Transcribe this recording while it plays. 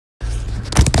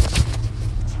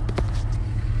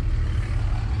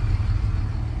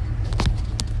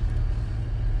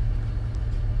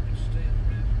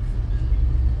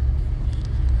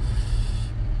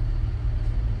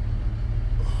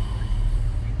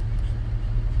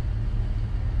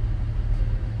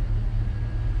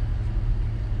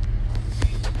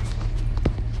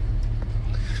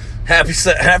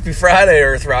Happy Friday,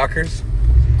 Earth Rockers.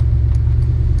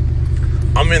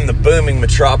 I'm in the booming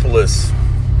metropolis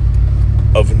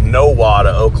of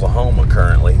Nowata, Oklahoma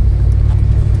currently.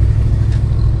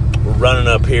 We're running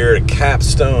up here to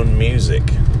Capstone Music.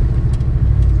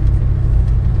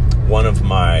 One of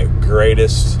my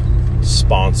greatest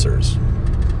sponsors.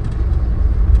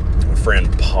 My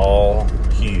friend Paul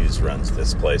Hughes runs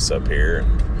this place up here.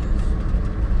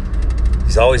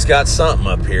 He's always got something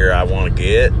up here I want to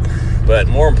get, but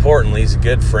more importantly, he's a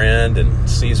good friend and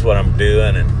sees what I'm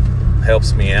doing and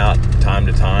helps me out time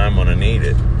to time when I need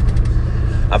it.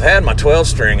 I've had my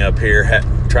 12-string up here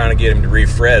trying to get him to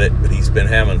refret it, but he's been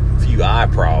having a few eye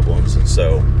problems, and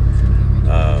so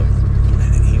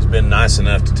he's been nice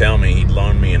enough to tell me he'd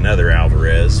loan me another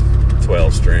Alvarez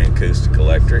 12-string acoustic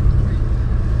electric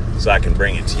so I can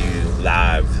bring it to you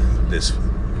live this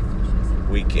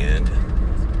weekend.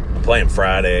 I'm playing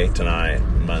Friday, tonight,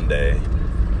 Monday,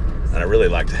 and I really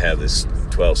like to have this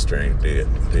 12-string do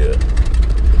it.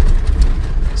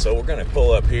 So we're going to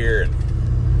pull up here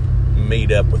and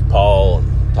meet up with Paul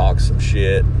and talk some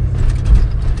shit.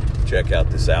 Check out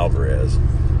this Alvarez.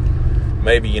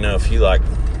 Maybe, if you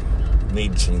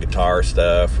need some guitar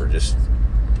stuff or just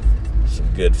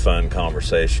some good fun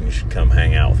conversation, you should come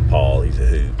hang out with Paul. He's a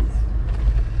hoot.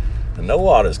 And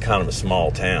Nowata is kind of a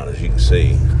small town, as you can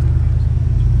see.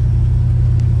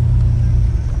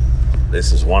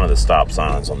 This is one of the stop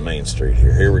signs on Main Street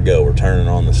here. Here we go. We're turning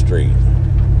on the street.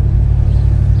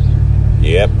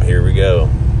 Yep, here we go.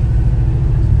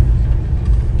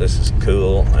 This is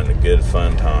cool and a good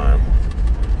fun time.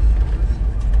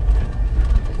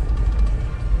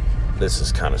 This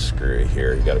is kind of screwy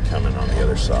here. You got to come in on the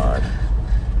other side.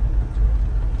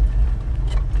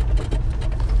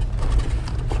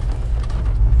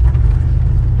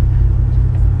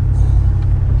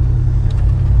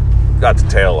 Got the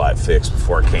tail light fixed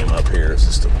before I came up here. It's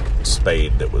just a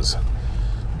spade that was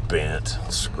bent,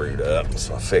 screwed up,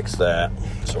 so I fixed that.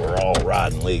 So we're all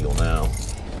riding legal now.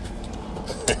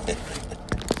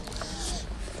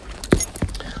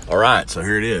 All right, so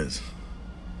here it is.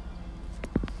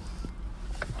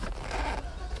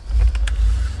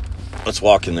 Let's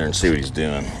walk in there and see what he's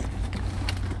doing.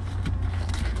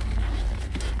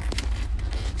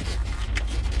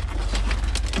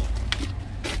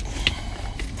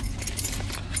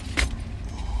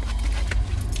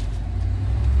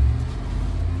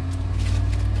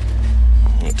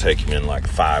 Take him in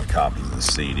 5 copies of the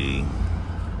CD.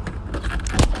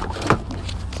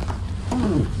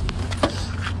 I'm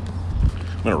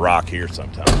gonna rock here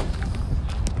sometime.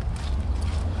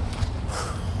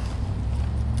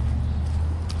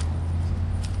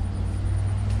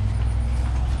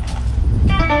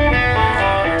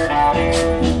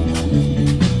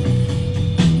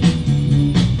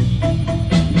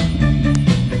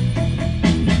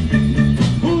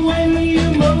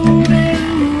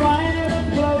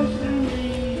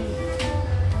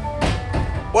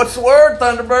 What's the word,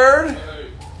 Thunderbird? Hey.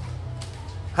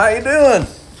 How you doing?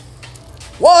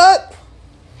 What?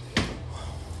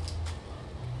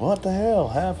 What the hell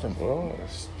happened? Well, I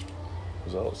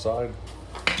was outside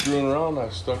screwing around. I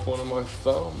stuck one in my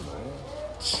thumb, man.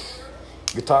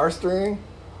 Guitar string?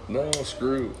 No, a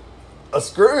screw. A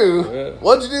screw? Yeah.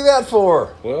 What'd you do that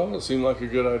for? Well, it seemed like a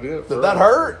good idea. Did that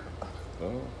hurt?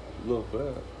 Well, a little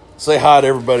bit. Say hi to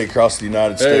everybody across the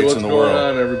United States and the world. Hey, what's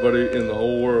going on, everybody in the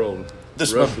whole world?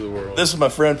 This rest of the world. This is my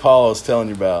friend Paul I was telling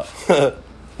you about. What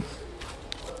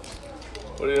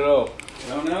do you know?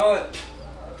 Don't know it.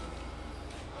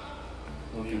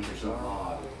 Looking for some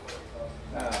mod.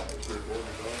 Well,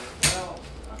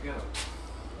 I've got a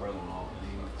brother-in-law that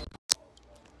needs.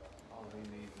 All he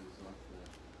needs is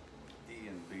the E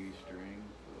and B string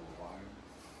for the wire.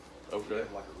 Okay.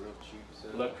 Like a real cheap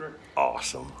set. Electric?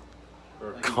 Awesome.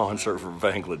 Concert for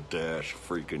Bangladesh.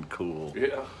 Freaking cool.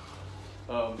 Yeah.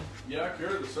 Yeah, I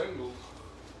carry the singles.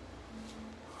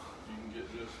 You can get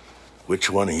just... Which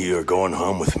one of you are going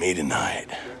home with me tonight?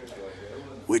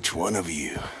 Which one of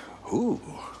you? Ooh.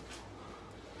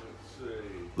 Let's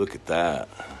see. Look at that.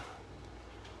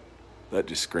 That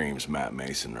just screams Matt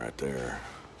Mason right there.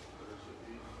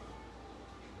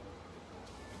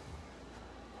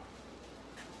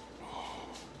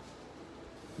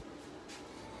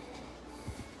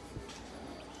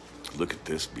 Look at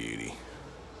this beauty.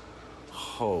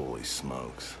 Holy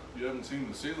smokes. You haven't seen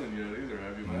the ceiling yet either,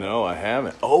 have you, man? No, I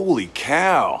haven't. Holy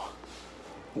cow.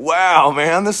 Wow,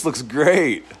 man, this looks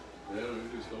great. Yeah,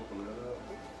 we just opened that up.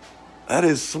 That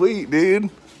is sweet,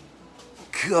 dude.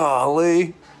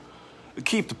 Golly.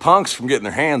 Keep the punks from getting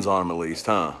their hands on them at least,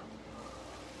 huh?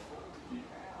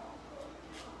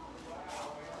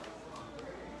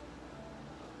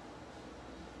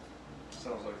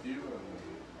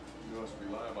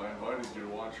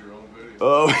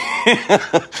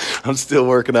 Oh, I'm still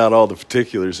working out all the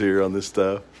particulars here on this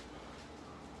stuff.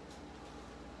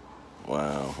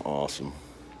 Wow, awesome.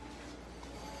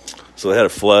 So they had a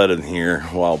flood in here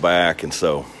a while back, and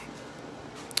so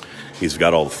he's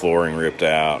got all the flooring ripped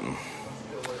out and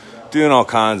doing all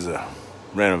kinds of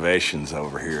renovations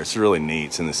over here. It's really neat.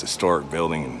 It's in this historic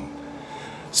building, and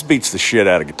this beats the shit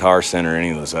out of Guitar Center or any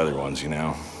of those other ones, you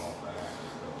know.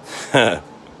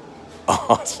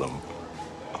 Awesome.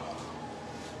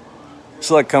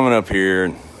 So like coming up here,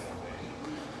 and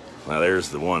now there's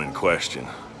the one in question.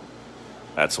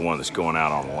 That's the one that's going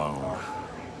out on loan.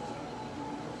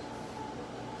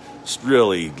 It's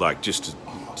really like just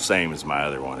the same as my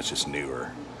other one. It's just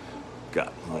newer.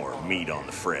 Got more meat on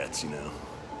the frets, you know.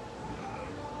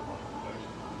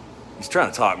 He's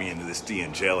trying to talk me into this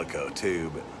D'Angelico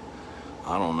too, but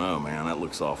I don't know, man. That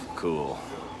looks awful cool.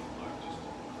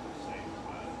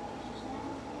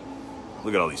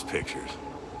 Look at all these pictures.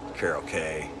 Carol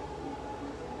K.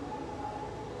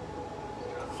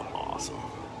 Awesome.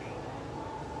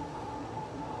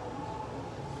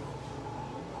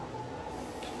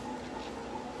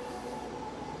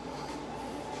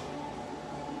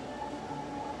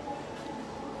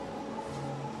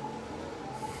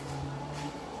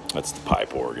 That's the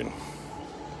pipe organ.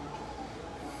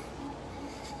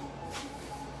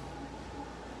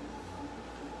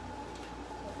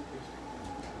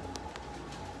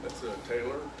 That's a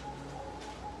Taylor.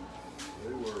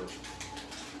 They were,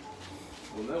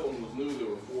 when that one was new, they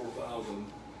were 4,000,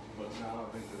 but now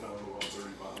I think they're down to about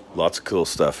 3,500. Lots of cool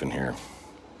stuff in here.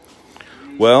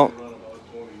 Well,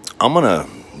 I'm gonna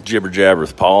jibber jabber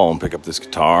with Paul and pick up this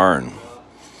guitar and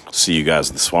see you guys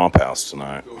at the Swamphouse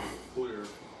tonight.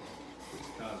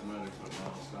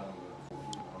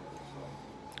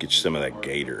 Get you some of that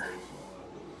gator.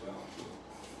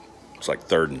 It's like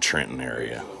 3rd and Trenton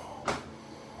area.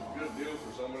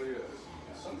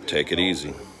 Take it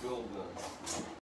easy.